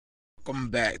Welcome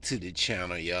back to the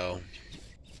channel, y'all.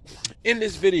 In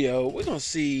this video, we're gonna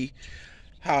see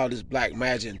how this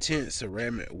Blackmagic Intense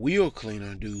ceramic wheel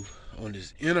cleaner do on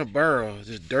this inner barrel,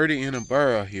 this dirty inner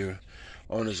barrel here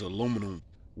on this aluminum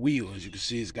wheel. As you can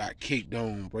see, it's got caked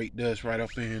on brake dust right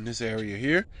up in this area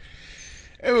here.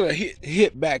 And we're gonna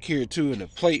hit back here too in the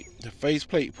plate, the face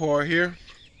plate part here.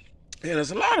 And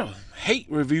there's a lot of hate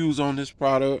reviews on this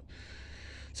product.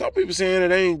 Some people saying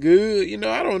it ain't good. You know,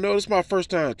 I don't know. This is my first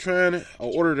time trying it. I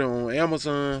ordered it on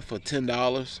Amazon for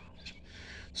 $10.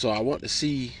 So I want to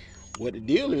see what the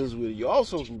deal is with it. You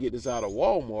also can get this out of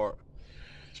Walmart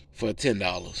for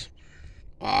 $10.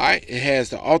 Alright, it has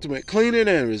the ultimate cleaning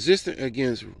and resistant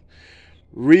against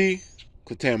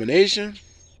recontamination.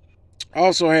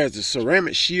 Also has the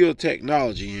ceramic shield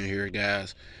technology in here,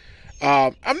 guys.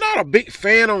 I'm not a big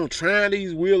fan on trying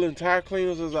these wheel and tire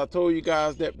cleaners, as I told you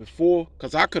guys that before,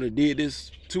 because I could have did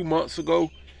this 2 months ago.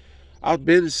 I've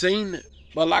been seeing it,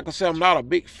 but like I said, I'm not a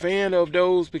big fan of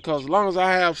those, because as long as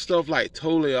I have stuff like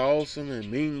Totally Awesome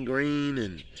and Mean Green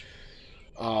and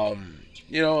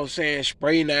you know what I'm saying,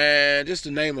 Spray 9, just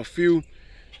to name a few,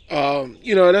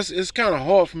 you know, it's kind of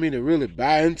hard for me to really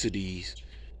buy into these.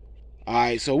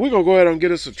 Alright, so we're gonna go ahead and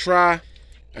get us a try.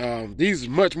 These are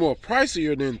much more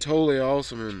pricier than Totally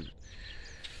Awesome and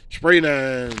Spray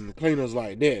 9 cleaners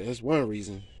like that. That's one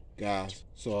reason, guys.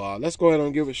 So let's go ahead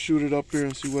and give it, shoot it up here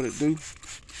and see what it do.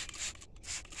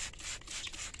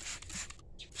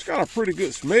 It's got a pretty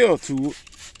good smell to it.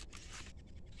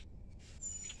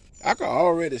 I can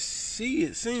already see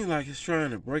it. Seems like it's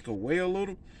trying to break away a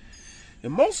little.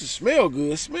 And mostly smell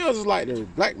good. It smells like the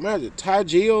Blackmagic Tire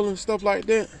Gel and stuff like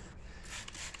that.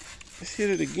 Let's hit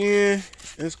it again.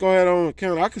 Let's go ahead on the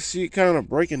counter. I can see it kind of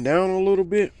breaking down a little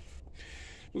bit.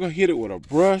 We're going to hit it with a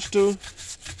brush too.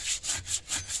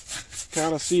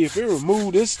 Kind of see if it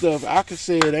remove this stuff, I can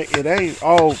say it ain't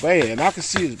all bad. And I can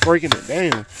see it's breaking it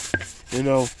down, you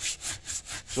know.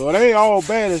 So it ain't all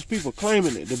bad as people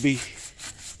claiming it to be.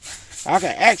 I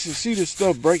can actually see this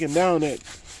stuff breaking down that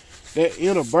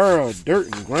inner barrel of dirt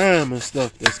and grime and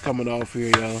stuff that's coming off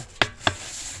here, y'all.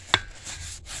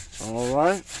 All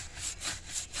right.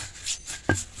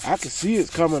 I can see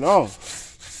it's coming off.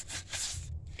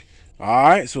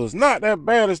 Alright, so it's not that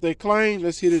bad as they claim.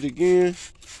 Let's hit it again.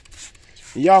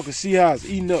 And y'all can see how it's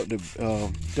eating up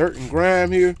the dirt and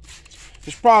grime here.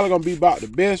 It's probably going to be about the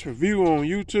best review on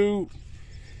YouTube,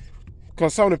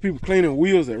 because some of the people cleaning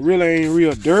wheels that really ain't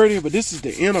real dirty. But this is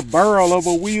the inner barrel of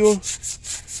a wheel.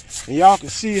 And y'all can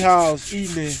see how it's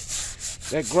eating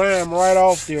that grime right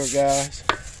off there, guys.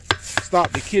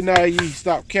 Stop the kidney,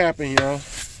 stop capping, y'all.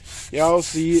 Y'all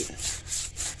see it.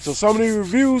 So some of these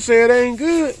reviews say it ain't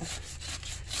good.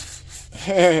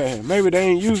 Maybe they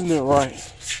ain't using it right.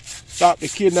 Stop the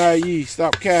kidney,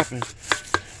 stop capping.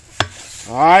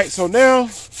 Alright, so now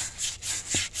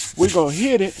we're going to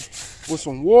hit it with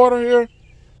some water here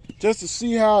just to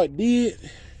see how it did.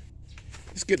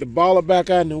 Let's get the baller back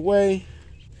out of the way.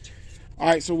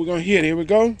 Alright, so we're going to hit it. Here we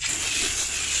go. And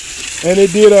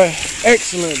it did an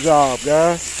excellent job,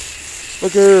 guys.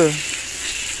 Look at here.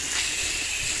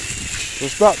 So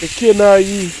stop the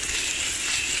kidney,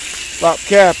 stop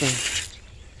capping.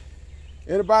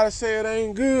 Anybody say it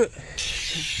ain't good?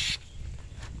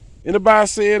 Anybody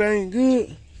say it ain't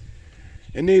good?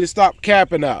 It need to stop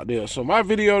capping out there. So my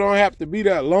video don't have to be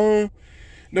that long.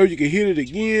 No, you can hit it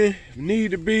again if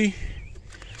need to be.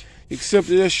 Except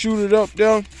to just shoot it up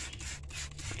there.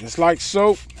 Just like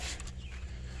soap.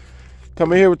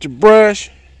 Come in here with your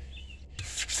brush.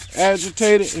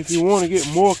 Agitate it if you want to get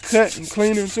more cut and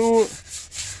cleaning to it.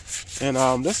 And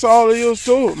that's all it is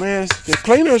to it, man. The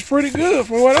cleaner is pretty good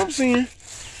from what I'm seeing.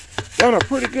 Done a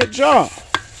pretty good job.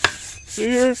 See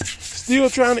here? Still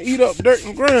trying to eat up dirt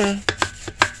and grime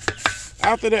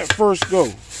after that first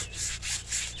go.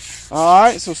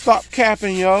 Alright, so stop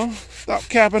capping, y'all. Stop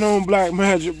capping on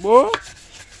Blackmagic, boy.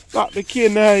 Stop the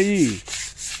kidney.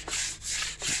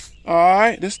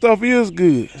 Alright, this stuff is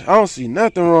good. I don't see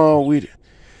nothing wrong with it.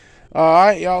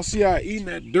 Alright, y'all see how eating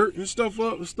that dirt and stuff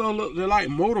up? The stuff look like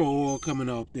motor oil coming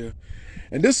off there.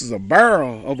 And this is a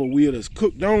barrel of a wheel that's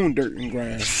cooked on dirt and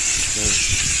grime. So,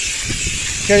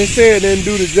 can't say it didn't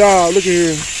do the job. Look at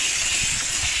here.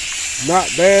 Not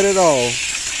bad at all.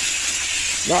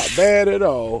 Not bad at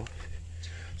all.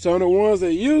 Some of the ones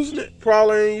that using it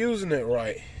probably ain't using it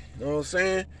right. You know what I'm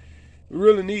saying? We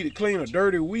really need to clean a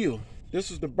dirty wheel.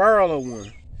 This is the barrel of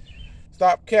one.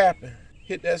 Stop capping.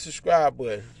 Hit that subscribe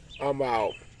button. I'm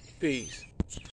out. Peace.